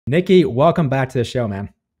Nikki, welcome back to the show,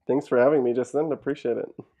 man. Thanks for having me, Justin. Appreciate it.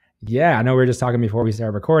 Yeah, I know we were just talking before we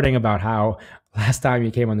started recording about how last time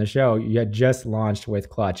you came on the show, you had just launched with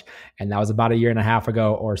Clutch, and that was about a year and a half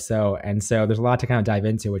ago or so. And so there's a lot to kind of dive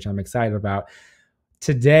into, which I'm excited about.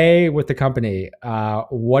 Today with the company,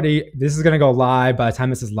 this is going to go live. By the time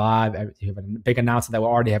this is live, you have a big announcement that will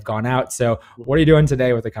already have gone out. So what are you doing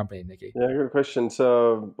today with the company, Nikki? Yeah, good question.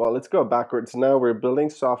 So, well, let's go backwards. Now we're building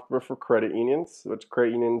software for credit unions, which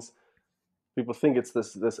credit unions, people think it's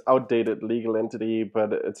this outdated legal entity,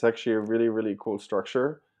 but it's actually a really, really cool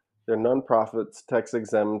structure. They're nonprofits, tax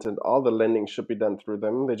exempt, and all the lending should be done through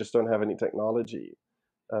them. They just don't have any technology.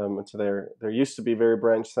 And so they're used to be very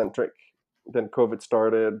branch centric. Then COVID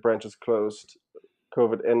started, branches closed,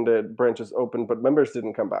 COVID ended, branches opened, but members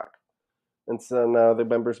didn't come back. And so now the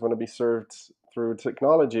members want to be served through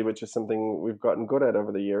technology, which is something we've gotten good at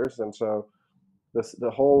over the years. And so the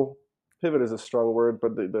whole pivot is a strong word,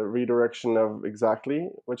 but the redirection of exactly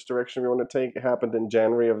which direction we want to take happened in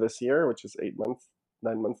January of this year, which is 8 months,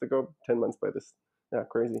 9 months ago, 10 months by this. Yeah,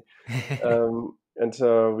 crazy. And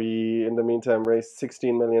so we, in the meantime, raised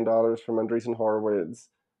 $16 million from Andreessen Horowitz.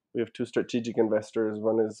 We have two strategic investors.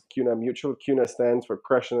 One is CUNA Mutual. CUNA stands for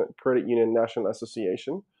Credit Union National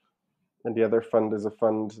Association. And the other fund is a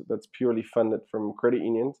fund that's purely funded from credit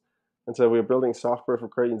unions. And so we're building software for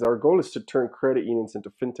credit unions. Our goal is to turn credit unions into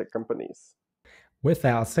FinTech companies. With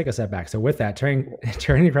that, let's take a step back. So with that, turning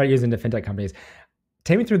credit unions into FinTech companies,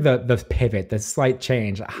 take me through the pivot, the slight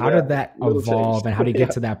change. How did that evolve and how did you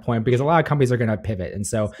get to that point? Because a lot of companies are going to pivot. And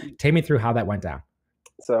so take me through how that went down.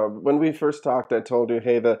 So when we first talked, I told you,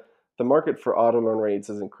 hey, the market for auto loan rates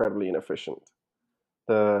is incredibly inefficient.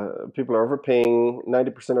 The people are overpaying.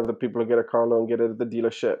 90% of the people who get a car loan get it at the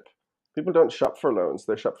dealership. People don't shop for loans,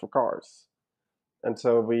 they shop for cars. And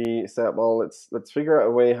so we said, well, let's figure out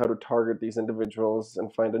a way how to target these individuals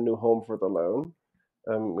and find a new home for the loan.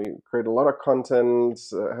 We created a lot of content,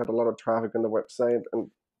 had a lot of traffic on the website.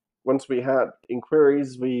 And once we had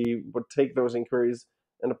inquiries, we would take those inquiries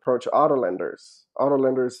and approach auto lenders,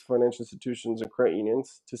 financial institutions, and credit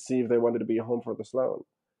unions to see if they wanted to be a home for this loan.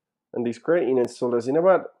 And these credit unions told us, you know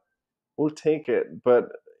what, we'll take it, but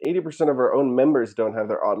 80% of our own members don't have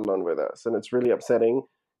their auto loan with us, and it's really upsetting.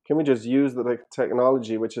 Can we just use the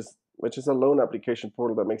technology, which is a loan application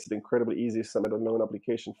portal that makes it incredibly easy to submit a loan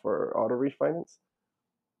application for auto refinance?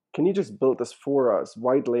 Can you just build this for us,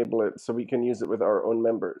 white label it, so we can use it with our own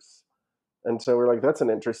members? And so we're like, that's an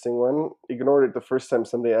interesting one. Ignored it the first time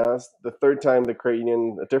somebody asked. The third time,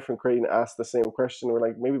 a different credit union asked the same question. We're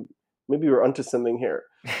like, maybe we're onto something here.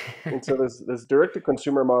 And so this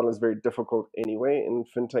direct-to-consumer model is very difficult anyway in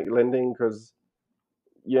fintech lending because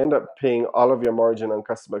you end up paying all of your margin on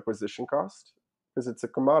customer acquisition cost because it's a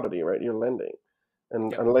commodity, right? You're lending.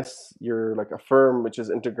 And unless you're like a firm which is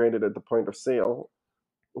integrated at the point of sale,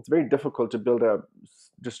 it's very difficult to build up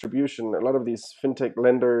distribution. A lot of these fintech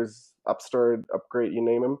lenders, Upstart, Upgrade, you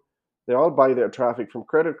name them, they all buy their traffic from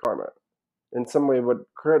Credit Karma. In some way, what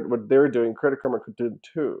they're doing, Credit Karma could do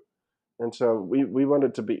too. And so we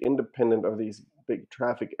wanted to be independent of these big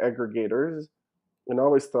traffic aggregators and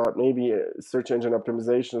always thought maybe search engine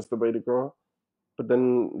optimization is the way to go. But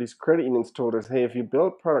then these credit unions told us, hey, if you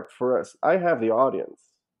build product for us, I have the audience.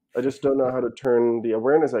 I just don't know how to turn the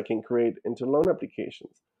awareness I can create into loan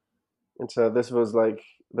applications. And so this was like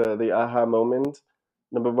the aha moment.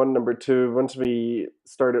 Number one. Number two, once we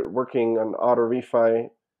started working on auto refi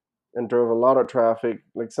and drove a lot of traffic,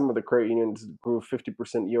 like some of the credit unions grew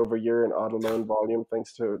 50% year over year in auto loan volume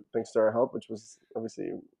thanks to our help, which was obviously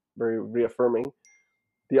very reaffirming.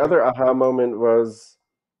 The other aha moment was,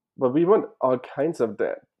 well, we want all kinds of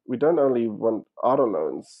debt. We don't only want auto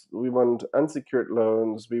loans. We want unsecured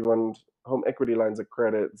loans. We want home equity lines of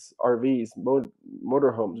credits, RVs,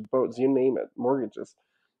 motorhomes, boats, you name it, mortgages.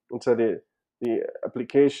 And so the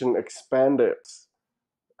application expanded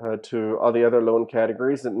to all the other loan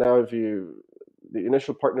categories. And now the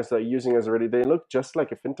initial partners that are using us already, they look just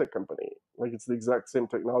like a fintech company. Like it's the exact same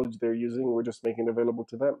technology they're using. We're just making it available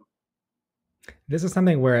to them. This is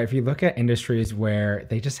something where if you look at industries where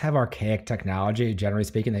they just have archaic technology, generally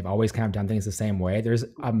speaking, they've always kind of done things the same way. There's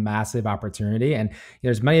a massive opportunity. And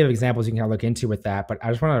there's many of examples you can kind of look into with that. But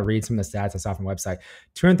I just want to read some of the stats I saw from the website.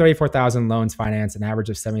 234,000 loans financed, an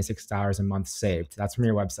average of $76 a month saved. That's from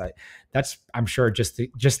your website. That's, I'm sure, just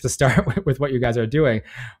to start with what you guys are doing.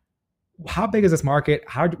 How big is this market?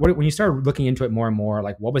 When you started looking into it more and more,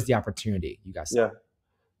 like what was the opportunity you guys saw? Yeah.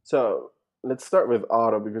 So let's start with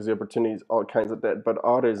auto because the opportunity is all kinds of that. But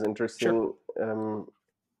auto is interesting. Sure.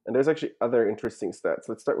 And there's actually other interesting stats.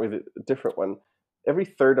 Let's start with a different one. Every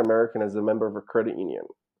third American is a member of a credit union.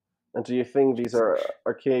 And do you think these are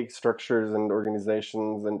archaic structures and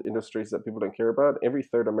organizations and industries that people don't care about? Every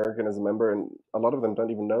third American is a member, and a lot of them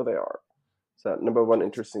don't even know they are. So number one,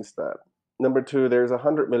 interesting stat. Number two, there's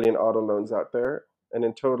 100 million auto loans out there, and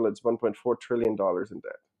in total, it's $1.4 trillion in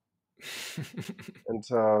debt. And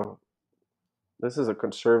so this is a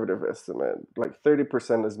conservative estimate. Like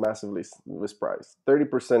 30% is massively mispriced.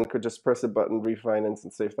 30% could just press a button, refinance,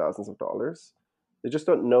 and save thousands of dollars. They just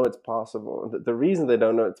don't know it's possible. And the reason they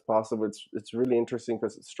don't know it's possible, it's really interesting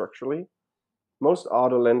because it's structurally. Most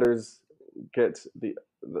auto lenders get the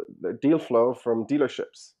deal flow from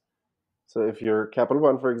dealerships. So if you're Capital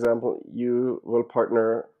One, for example, you will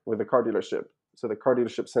partner with a car dealership. So the car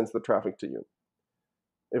dealership sends the traffic to you.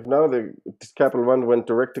 If now the Capital One went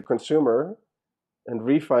direct to consumer and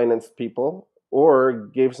refinanced people or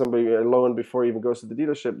gave somebody a loan before he even goes to the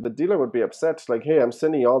dealership, the dealer would be upset. It's like, hey, I'm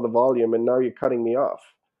sending you all the volume and now you're cutting me off.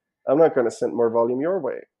 I'm not going to send more volume your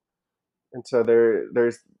way. And so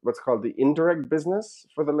there's what's called the indirect business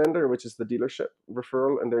for the lender, which is the dealership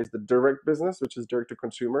referral. And there's the direct business, which is direct to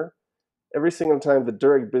consumer. Every single time the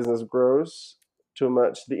direct business grows too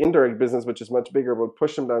much, the indirect business, which is much bigger, will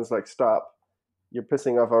push them down. It's like, stop, you're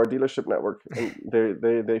pissing off our dealership network, and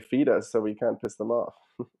they feed us, so we can't piss them off.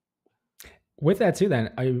 With that too,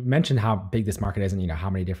 then I mentioned how big this market is, and how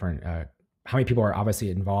many different, how many people are obviously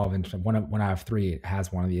involved, and one out of three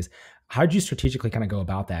has one of these. How did you strategically kind of go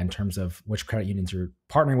about that in terms of which credit unions you're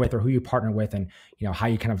partnering with, or who you partner with, and how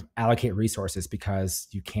you kind of allocate resources, because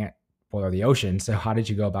you can't boil the ocean. So how did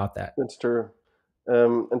you go about that? That's true.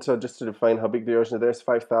 And so just to define how big the ocean is, there's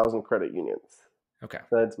 5,000 credit unions. Okay.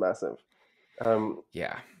 That's massive.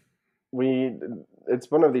 Yeah.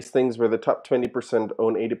 It's one of these things where the top 20%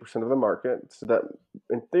 own 80% of the market. So that,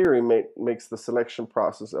 in theory, makes the selection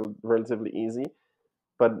process relatively easy.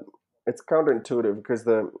 But it's counterintuitive because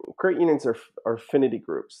the credit unions are affinity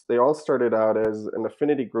groups. They all started out as an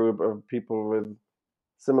affinity group of people with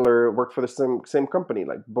work for the same company,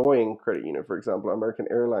 like Boeing Credit Union, for example, American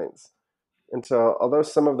Airlines. And so, although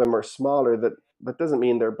some of them are smaller, that doesn't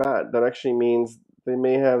mean they're bad. That actually means they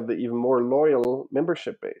may have the even more loyal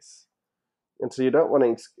membership base. And so you don't want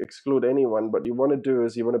to exclude anyone. What you want to do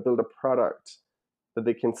is you want to build a product that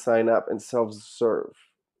they can sign up and self-serve.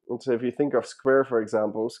 And so if you think of Square, for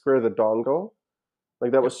example, Square the dongle,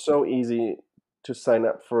 like that was so easy to sign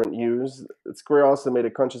up for and use. Square also made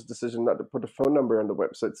a conscious decision not to put a phone number on the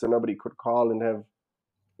website so nobody could call and have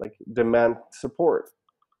like demand support.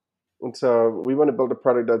 And so we want to build a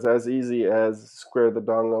product that's as easy as Square the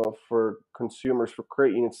dongle for consumers, for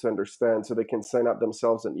credit unions to understand, so they can sign up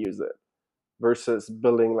themselves and use it, versus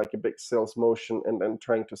building like a big sales motion and then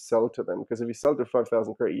trying to sell to them. Because if you sell to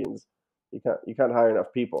 5,000 credit unions, you can't hire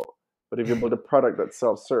enough people. But if you build a product that's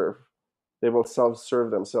self-serve, they will self-serve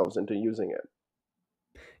themselves into using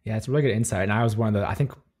it. Yeah, it's a really good insight. And I was I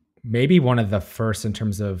think maybe one of the first in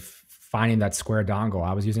terms of finding that Square dongle.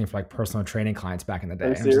 I was using it for like personal training clients back in the day. Are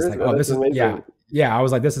you And it was just serious? like, oh, That's this is, amazing. yeah. I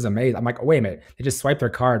was like, this is amazing. I'm like, wait a minute. They just swipe their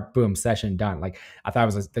card, boom, session done. Like I thought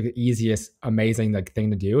it was the easiest, amazing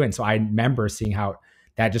thing to do. And so I remember seeing how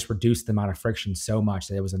that just reduced the amount of friction so much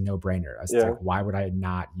that it was a no-brainer. I was like, why would I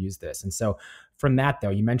not use this? And so from that though,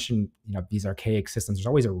 you mentioned, these archaic systems, there's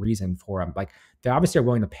always a reason for them. Like they obviously are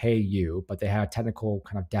willing to pay you, but they have a technical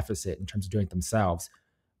kind of deficit in terms of doing it themselves.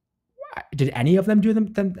 Did any of them do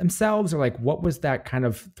them themselves, or like what was that kind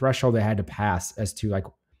of threshold they had to pass as to like,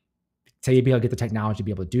 say you'd be able to get the technology to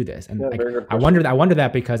be able to do this? And like, I wonder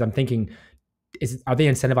that because I'm thinking, are they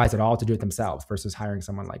incentivized at all to do it themselves versus hiring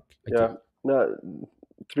someone like you? No,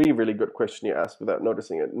 three really good questions you asked without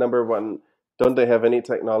noticing it. Number one, don't they have any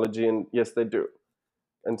technology? And yes, they do.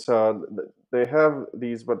 And so they have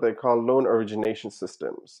these, what they call loan origination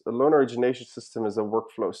systems. A loan origination system is a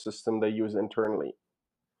workflow system they use internally.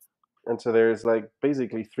 And so there's like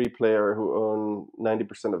basically three players who own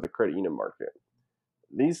 90% of the credit union market.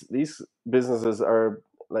 These businesses are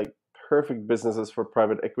like perfect businesses for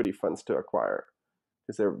private equity funds to acquire,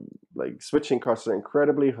 because their like switching costs are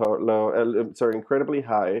incredibly incredibly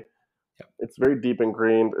high. It's very deep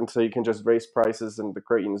ingrained, and so you can just raise prices and the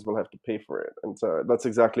credit unions will have to pay for it. And so that's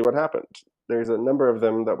exactly what happened. There's a number of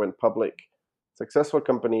them that went public, successful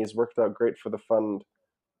companies, worked out great for the fund,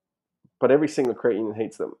 but every single credit union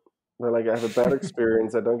hates them. They're like, I have a bad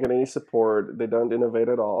experience, I don't get any support, they don't innovate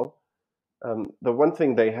at all. The one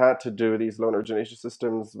thing they had to do, these loan origination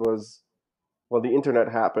systems, was, well, the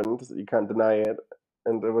internet happened, you can't deny it,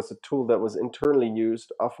 and there was a tool that was internally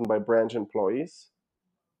used, often by branch employees.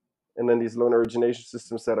 And then these loan origination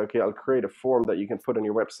systems said, okay, I'll create a form that you can put on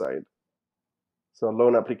your website. So a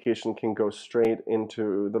loan application can go straight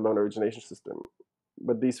into the loan origination system.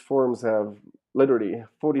 But these forms have literally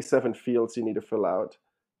 47 fields you need to fill out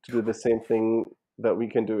to do the same thing that we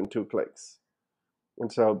can do in 2 clicks.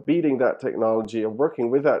 And so beating that technology and working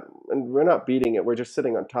with that, and we're not beating it, we're just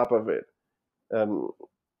sitting on top of it. Um,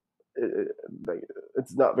 like,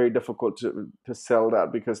 it's not very difficult to sell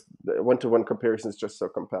that because the one-to-one comparison is just so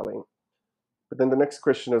compelling. But then the next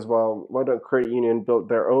question is, well, why don't credit union build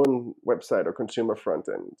their own website or consumer front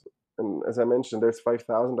end? And as I mentioned, there's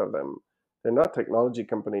 5,000 of them. They're not technology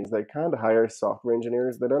companies. They can't hire software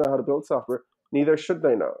engineers. They don't know how to build software. Neither should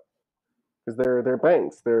they know, because they're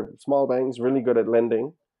banks. They're small banks, really good at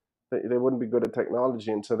lending. They wouldn't be good at technology,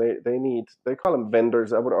 and so they call them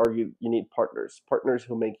vendors. I would argue you need partners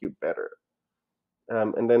who make you better.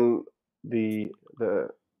 And then the the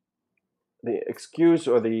the excuse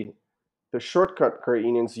or the shortcut credit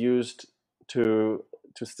unions used to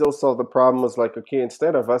still solve the problem was like, okay,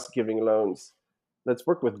 instead of us giving loans, let's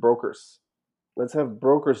work with brokers. Let's have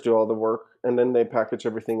brokers do all the work, and then they package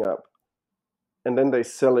everything up, and then they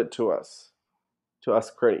sell it to us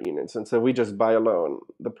credit unions, and so we just buy a loan.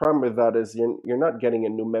 The problem with that is you're not getting a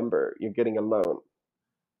new member, you're getting a loan,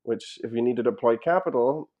 which if you need to deploy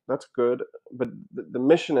capital, that's good. But the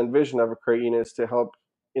mission and vision of a credit union is to help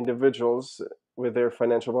individuals with their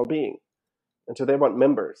financial well-being. And so they want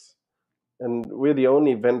members. And we're the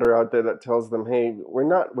only vendor out there that tells them, hey, we're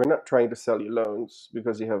not trying to sell you loans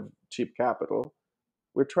because you have cheap capital.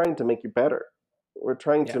 We're trying to make you better. We're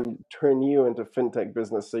trying to turn you into fintech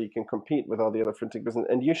business so you can compete with all the other fintech business,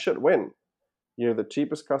 and you should win. You're the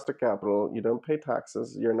cheapest cost of capital. You don't pay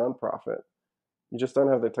taxes. You're a nonprofit. You just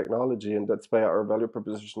don't have the technology, and that's why our value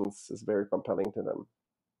propositions is very compelling to them.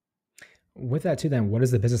 With that too, then, what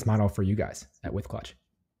is the business model for you guys at With Clutch?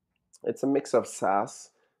 It's a mix of SaaS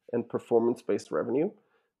and performance-based revenue.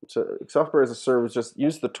 So software as a service, just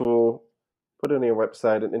use the tool, put it on your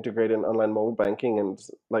website, and integrate in online mobile banking, and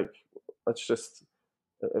that's just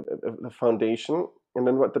the foundation. And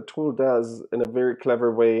then what the tool does in a very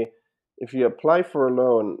clever way, if you apply for a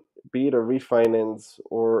loan, be it a refinance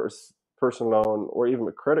or a personal loan or even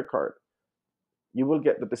a credit card, you will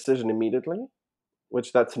get the decision immediately,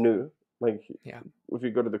 which that's new. Like, if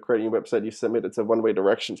you go to the credit union website, you submit, it's a one-way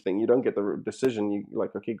direction thing. You don't get the decision. You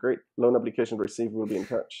like, okay, great, loan application received, we'll be in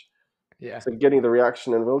touch. So getting the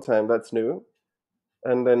reaction in real time, that's new.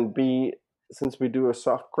 And then B, since we do a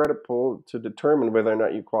soft credit pull to determine whether or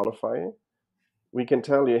not you qualify, we can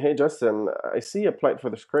tell you, hey, Justin, I see you applied for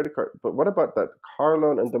this credit card, but what about that car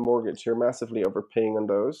loan and the mortgage? You're massively overpaying on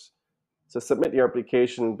those. So submit your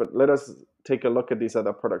application, but let us take a look at these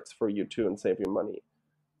other products for you too and save you money.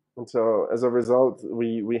 And so as a result,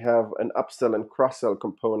 we have an upsell and cross-sell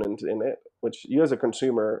component in it, which you as a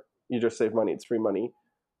consumer, you just save money. It's free money.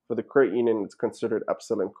 For the credit union, it's considered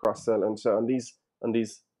upsell and cross-sell. And so on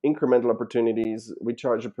these incremental opportunities, we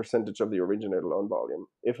charge a percentage of the originated loan volume,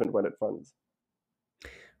 if and when it funds.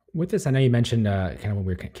 With this, I know you mentioned kind of when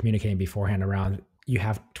we were communicating beforehand around you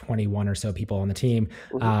have 21 or so people on the team,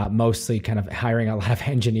 mostly kind of hiring a lot of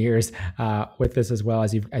engineers with this as well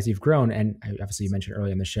as you've grown. And obviously you mentioned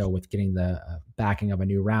earlier in the show with getting the backing of a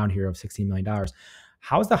new round here of $16 million.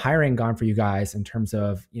 How's the hiring gone for you guys in terms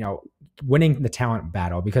of, winning the talent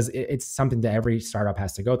battle? Because it's something that every startup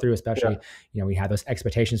has to go through, especially, we have those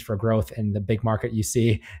expectations for growth in the big market you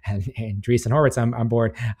see, and Dries and Horowitz on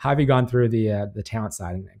board. How have you gone through the talent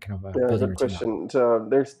side and kind of building good your team question. So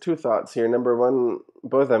there's two thoughts here. Number one,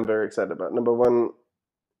 both I'm very excited about. Number one,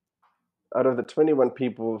 out of the 21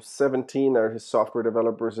 people, 17 are software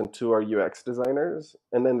developers and 2 are UX designers.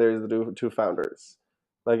 And then there's the 2 founders.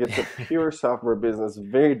 Like, it's a pure software business,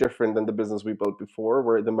 very different than the business we built before,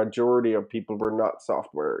 where the majority of people were not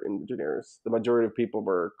software engineers. The majority of people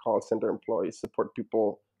were call center employees, support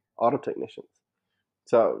people, auto technicians.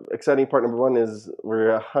 So exciting part number one is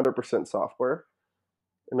we're 100% software.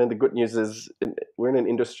 And then the good news is we're in an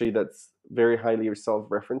industry that's very highly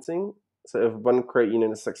self-referencing. So if one credit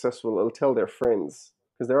union is successful, it'll tell their friends,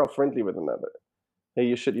 because they're all friendly with another. Hey,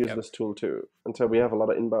 you should use this tool too. And so we have a lot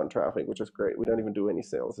of inbound traffic, which is great. We don't even do any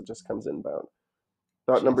sales. It just comes inbound.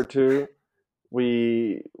 Thought number two,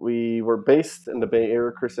 we were based in the Bay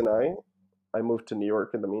Area, Chris and I. I moved to New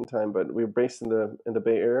York in the meantime, but we were based in the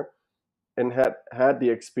Bay Area and had the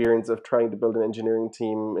experience of trying to build an engineering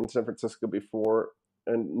team in San Francisco before,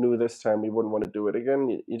 and knew this time we wouldn't want to do it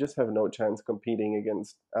again. You just have no chance competing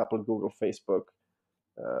against Apple, Google, Facebook,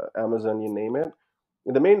 Amazon, you name it.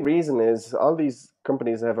 The main reason is all these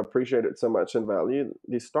companies have appreciated so much in value.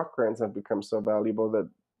 These stock grants have become so valuable that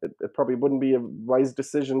it probably wouldn't be a wise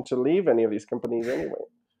decision to leave any of these companies anyway.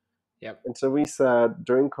 And so we said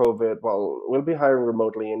during COVID, well, we'll be hiring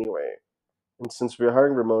remotely anyway. And since we're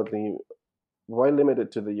hiring remotely, why limit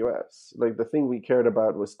it to the US? Like the thing we cared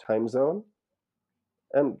about was time zone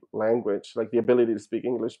and language, like the ability to speak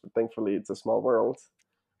English, but thankfully it's a small world.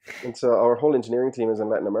 And so our whole engineering team is in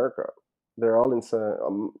Latin America. They're all in,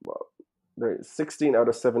 well, they're 16 out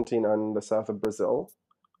of 17 on the south of Brazil.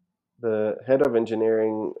 The head of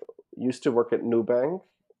engineering used to work at Nubank,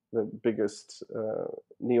 the biggest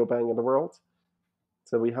neobank in the world.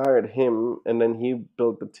 So we hired him, and then he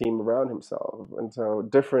built the team around himself. And so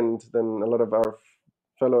different than a lot of our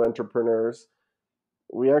fellow entrepreneurs,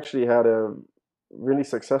 we actually had a really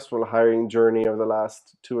successful hiring journey over the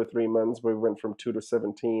last 2 or 3 months where we went from 2 to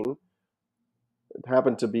 17. It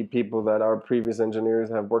happened to be people that our previous engineers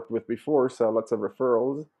have worked with before, so lots of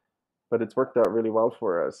referrals, but it's worked out really well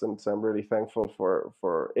for us. And so I'm really thankful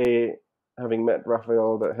for A, having met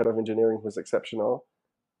Raphael, the head of engineering, who's exceptional,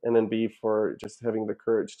 and then B, for just having the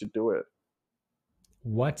courage to do it.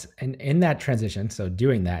 What, and in that transition, so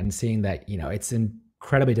doing that and seeing that, it's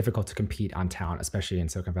incredibly difficult to compete on talent, especially in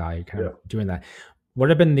Silicon Valley, kind of doing that. What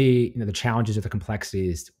have been the, the challenges or the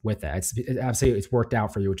complexities with that? Obviously it's worked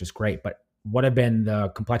out for you, which is great, but what have been the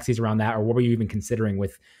complexities around that? Or what were you even considering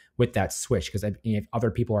with that switch? Because if other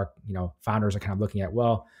people are, founders are kind of looking at,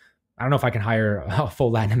 well, I don't know if I can hire a full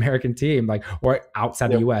Latin American team, like, or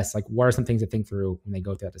outside the US, like what are some things to think through when they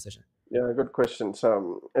go through that decision? Yeah, good question.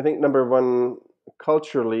 So I think number one,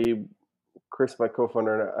 culturally, Chris, my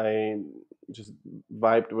co-founder, and I just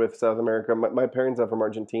vibed with South America. My parents are from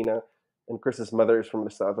Argentina, and Chris's mother is from the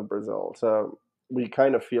south of Brazil. So we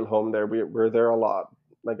kind of feel home there. We're there a lot.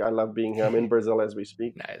 Like I love being here. I'm in Brazil as we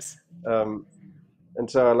speak. Nice. And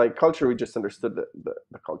so like culture, we just understood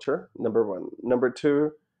the culture, number one. Number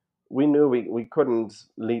two, we knew we couldn't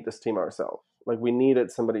lead this team ourselves. Like we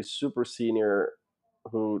needed somebody super senior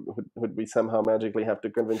who would we somehow magically have to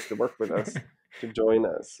convince to work with us to join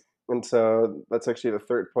us. And so that's actually the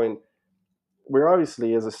third point. We're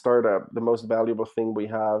obviously, as a startup, the most valuable thing we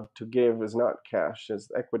have to give is not cash, it's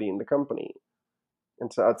equity in the company.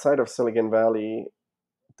 And so outside of Silicon Valley,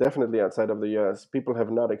 definitely outside of the US, people have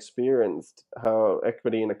not experienced how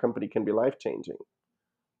equity in a company can be life-changing.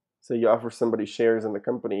 So you offer somebody shares in the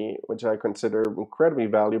company, which I consider incredibly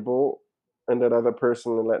valuable, and that other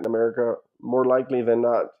person in Latin America, more likely than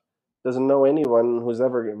not, doesn't know anyone who's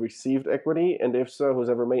ever received equity, and if so, who's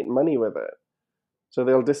ever made money with it. So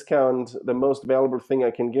they'll discount the most valuable thing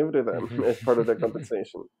I can give to them as part of their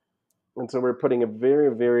compensation. And so we're putting a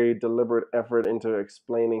very, very deliberate effort into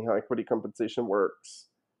explaining how equity compensation works.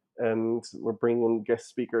 And we're bringing guest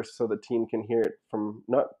speakers so the team can hear it from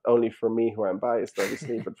not only from me, who I'm biased,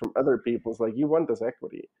 obviously, but from other people. It's like, you want this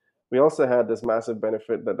equity. We also had this massive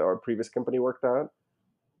benefit that our previous company worked out.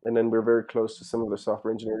 And then we're very close to some of the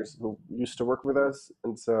software engineers who used to work with us.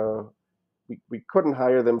 And so we couldn't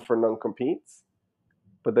hire them for non-competes,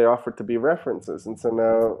 but they offered to be references. And so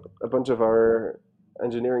now a bunch of our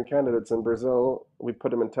engineering candidates in Brazil, we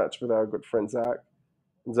put them in touch with our good friend Zach.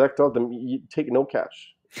 And Zach told them, you take no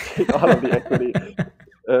cash, take all of the equity.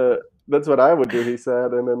 That's what I would do, he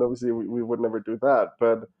said. And then obviously we would never do that.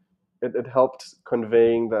 But it helped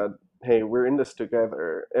conveying that, hey, we're in this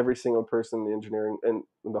together. Every single person in the engineering and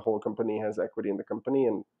the whole company has equity in the company.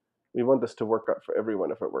 And we want this to work out for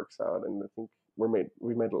everyone if it works out. And I think we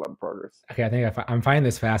made a lot of progress. Okay, I think I'm finding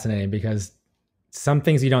this fascinating because some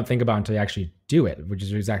things you don't think about until you actually do it, which is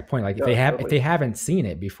your exact point. Like if they haven't seen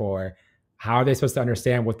it before, how are they supposed to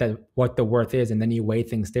understand what the worth is? And then you weigh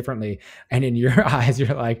things differently. And in your eyes,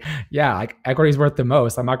 you're like, yeah, like equity is worth the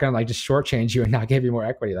most. I'm not gonna like just shortchange you and not give you more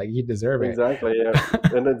equity. Like you deserve it. Exactly. Yeah.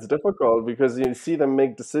 And it's difficult because you see them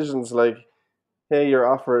make decisions like, hey,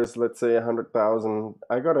 your offer is, let's say, 100,000.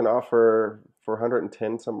 I got an offer for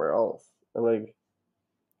 110 somewhere else. And like,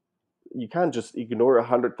 you can't just ignore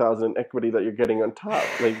 100,000 equity that you're getting on top.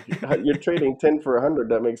 Like you're trading 10 for 100.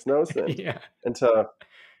 That makes no sense. Yeah. And so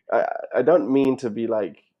I don't mean to be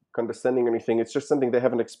like condescending or anything. It's just something they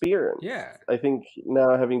haven't experienced. Yeah. I think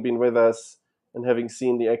now, having been with us and having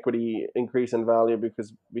seen the equity increase in value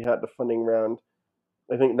because we had the funding round,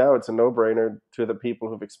 I think now it's a no-brainer to the people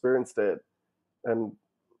who've experienced it. And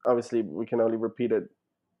obviously we can only repeat it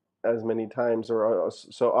as many times or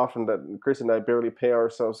so often that Chris and I barely pay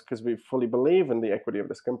ourselves because we fully believe in the equity of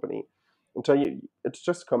this company. And so it's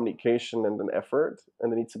just communication and an effort,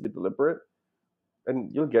 and it needs to be deliberate.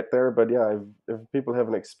 And you'll get there, but yeah, if people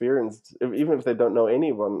haven't experienced, even if they don't know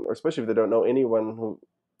anyone, or especially if they don't know anyone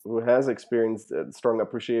who has experienced a strong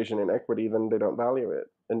appreciation in equity, then they don't value it.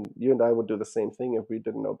 And you and I would do the same thing if we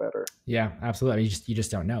didn't know better. Yeah, absolutely. I mean, you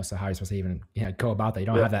just don't know. So how are you supposed to even go about that? You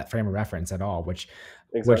don't have that frame of reference at all, which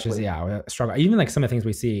is a struggle. Even like some of the things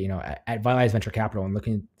we see, at Vitalize Venture Capital and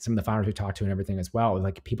looking at some of the founders we talk to and everything as well,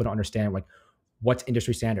 like people don't understand like what's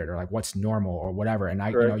industry standard or like what's normal or whatever. And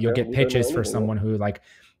Correct. you'll Yeah, get you don't know pitches for anything. someone who like,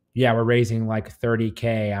 yeah, we're raising like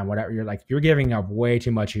 30K on whatever. You're like, you're giving up way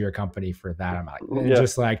too much of your company for that amount. And it's Yeah.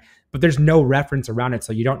 just like, but there's no reference around it.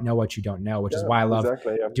 So you don't know what you don't know, which is Yeah. why I love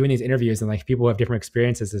Exactly. Yeah. doing these interviews and like people who have different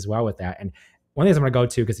experiences as well with that. And one of the things I'm going to go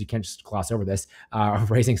to, because you can't just gloss over this, of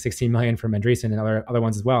raising 16 million from Hinrichsen and other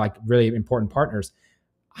ones as well, like really important partners.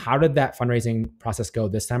 How did that fundraising process go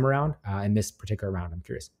this time around in this particular round? I'm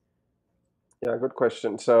curious. Yeah. Good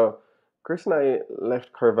question. So Chris and I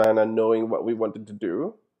left Carvana knowing what we wanted to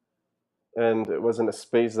do, and it was in a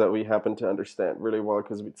space that we happened to understand really well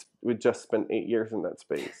because we just spent 8 years in that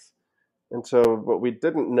space. And so what we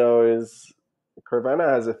didn't know is Carvana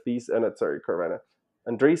has a thesis, and Carvana.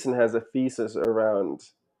 Andreessen has a thesis around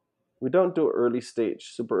we don't do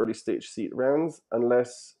super early stage seed rounds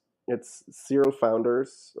unless it's serial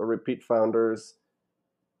founders or repeat founders,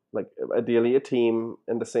 like ideally a team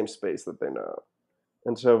in the same space that they know.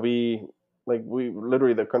 And so we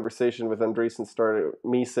literally the conversation with Andreessen started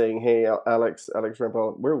me saying, "Hey, Alex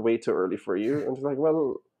Rempel, we're way too early for you." And she's like,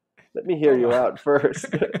 "Well, let me hear Hold you on. out first."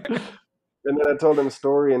 And then I told him a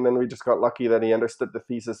story, and then we just got lucky that he understood the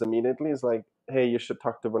thesis immediately. He's like, "Hey, you should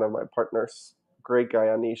talk to one of my partners, great guy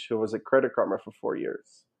Anish, who was at Credit Karma for 4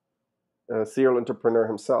 years, a serial entrepreneur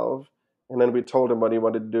himself." And then we told him what he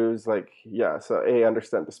wanted to do. He's like, "Yeah, so A, I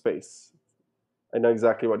understand the space. I know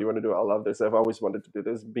exactly what you want to do. I love this. I've always wanted to do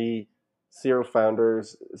this. B, serial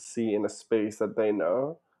founders see in a space that they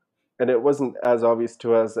know." And it wasn't as obvious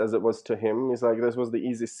to us as it was to him. He's like, "This was the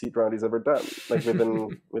easiest seed round he's ever done. Like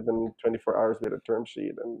within 24 hours, we had a term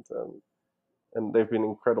sheet, and they've been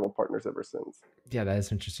incredible partners ever since." Yeah, that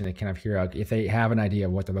is interesting to kind of hear if they have an idea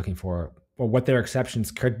of what they're looking for or what their exceptions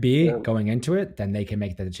could be Yeah, going into it, then they can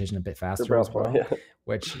make the decision a bit super faster as helpful. well, Yeah,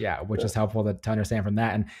 which yeah, is helpful to understand from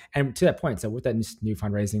that. And to that point, so with that new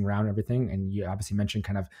fundraising round and everything, and you obviously mentioned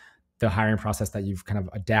kind of the hiring process that you've kind of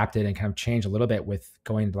adapted and kind of changed a little bit with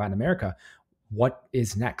going to Latin America. What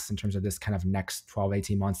is next in terms of this kind of next 12,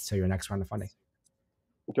 18 months to your next round of funding?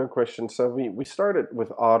 good question. So we started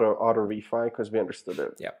with auto refi because we understood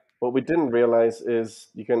it. Yeah. What we didn't realize is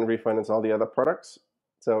you can refinance all the other products.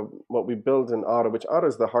 So what we built in auto, which auto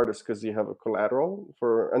is the hardest because you have a collateral.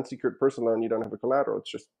 For unsecured personal loan, you don't have a collateral;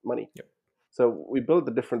 it's just money. Yep. So we build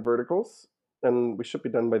the different verticals, and we should be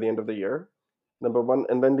done by the end of the year. Number one,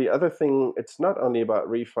 and then the other thing, it's not only about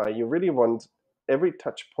refi. You really want every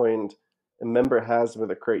touch point a member has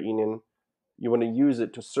with a credit union. You want to use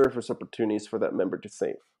it to surface opportunities for that member to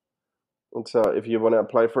save. And so if you want to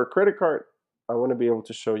apply for a credit card, I want to be able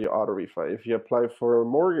to show you auto refi. If you apply for a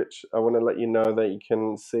mortgage, I want to let you know that you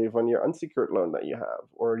can save on your unsecured loan that you have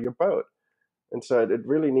or your boat. And so it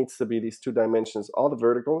really needs to be these two dimensions, all the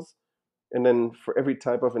verticals. And then for every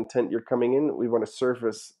type of intent you're coming in, we want to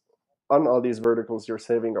surface on all these verticals your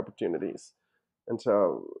saving opportunities. And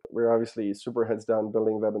so we're obviously super heads down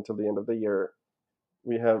building that until the end of the year.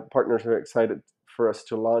 We have partners who are excited for us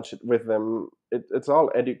to launch it with them. It's all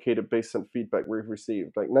educated based on feedback we've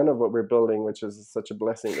received. Like none of what we're building, which is such a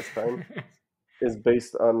blessing this time, is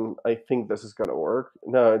based on I think this is going to work.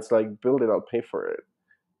 No, it's like build it, I'll pay for it.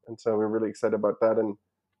 And so we're really excited about that.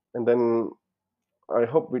 And then I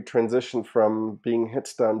hope we transition from being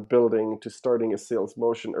heads down building to starting a sales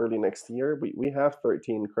motion early next year. We have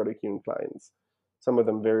 13 credit union clients, some of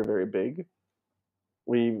them very, very big.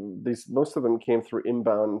 These most of them came through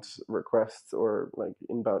inbound requests or like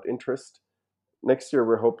inbound interest. Next year,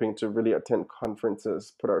 we're hoping to really attend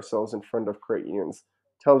conferences, put ourselves in front of credit unions,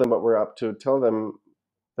 tell them what we're up to, tell them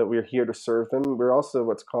that we're here to serve them. We're also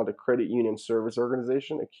what's called a credit union service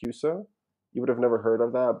organization, a CUSO. You would have never heard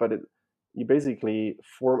of that, but you basically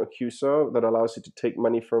form a CUSO that allows you to take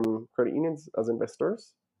money from credit unions as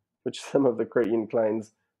investors, which some of the credit union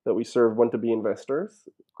clients that we serve want to be investors.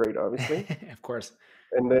 Great, obviously. Of course.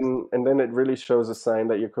 And then it really shows a sign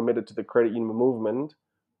that you're committed to the credit union movement,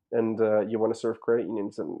 and you want to serve credit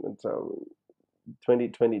unions. And so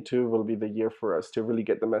 2022 will be the year for us to really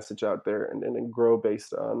get the message out there and grow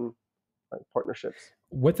based on like partnerships.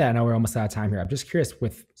 With that, I know we're almost out of time here. I'm just curious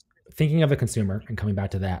with thinking of the consumer and coming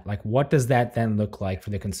back to that, like what does that then look like for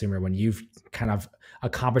the consumer when you've kind of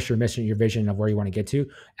accomplished your mission, your vision of where you want to get to?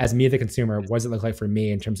 As me, the consumer, what does it look like for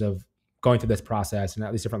me in terms of going through this process and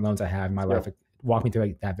all these different loans I have in my Yeah, life? Like, walk me through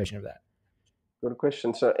like, that vision of that. good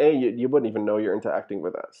question. So you wouldn't even know you're interacting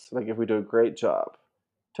with us. Like if we do a great job,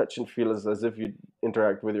 touch and feel is as if you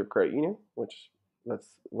interact with your credit union, which that's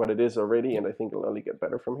what it is already, Yeah. and I think it'll only get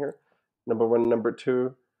better from here. Number one. Number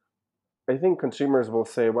two, I think consumers will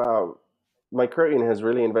say, wow, my credit union has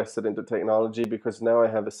really invested into technology because now I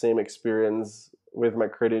have the same experience with my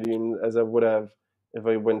credit union as I would have if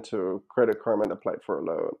I went to Credit Karma and applied for a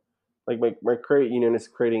loan. Like my credit union is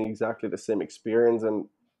creating exactly the same experience, and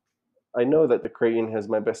I know that the credit union has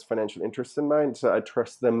my best financial interest in mind, so I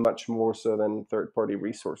trust them much more so than third party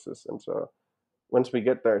resources. And so once we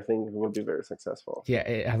get there, I think we'll be very successful.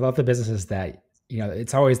 Yeah, I love the businesses that,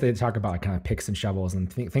 it's always they talk about like kind of picks and shovels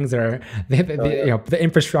and things that are Oh yeah, the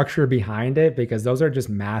infrastructure behind it, because those are just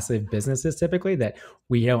massive businesses typically that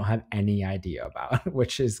we don't have any idea about,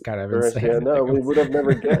 which is kind of correct. insane Yeah, to no, think we would have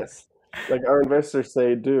never of. guessed. Like our investors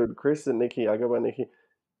say, dude, Chris and Nikki, I go by Nikki,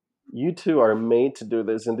 you two are made to do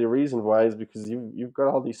this, and the reason why is because you've got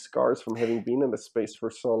all these scars from having been in the space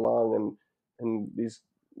for so long, and these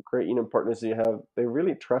great partners you have, they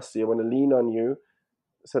really trust you, want to lean on you.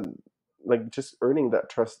 So like just earning that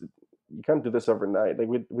trust, you can't do this overnight. Like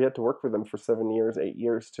we had to work with them for 7 years, 8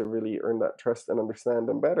 years to really earn that trust and understand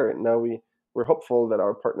them better. And now we're hopeful that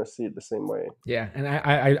our partners see it the same way. Yeah, and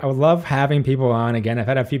I would love having people on again. I've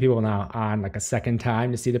had a few people now on like a second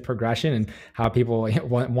time to see the progression and how people,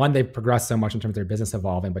 one, they've progressed so much in terms of their business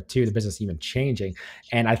evolving, but two, the business even changing.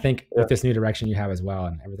 And I think Yeah. with this new direction you have as well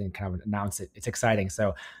and everything kind of announced it, it's exciting.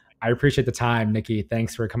 So I appreciate the time, Nikki.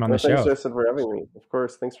 Thanks for coming on the No, thanks, show. Justin, for having me. Of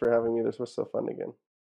course, thanks for having me. This was so fun again.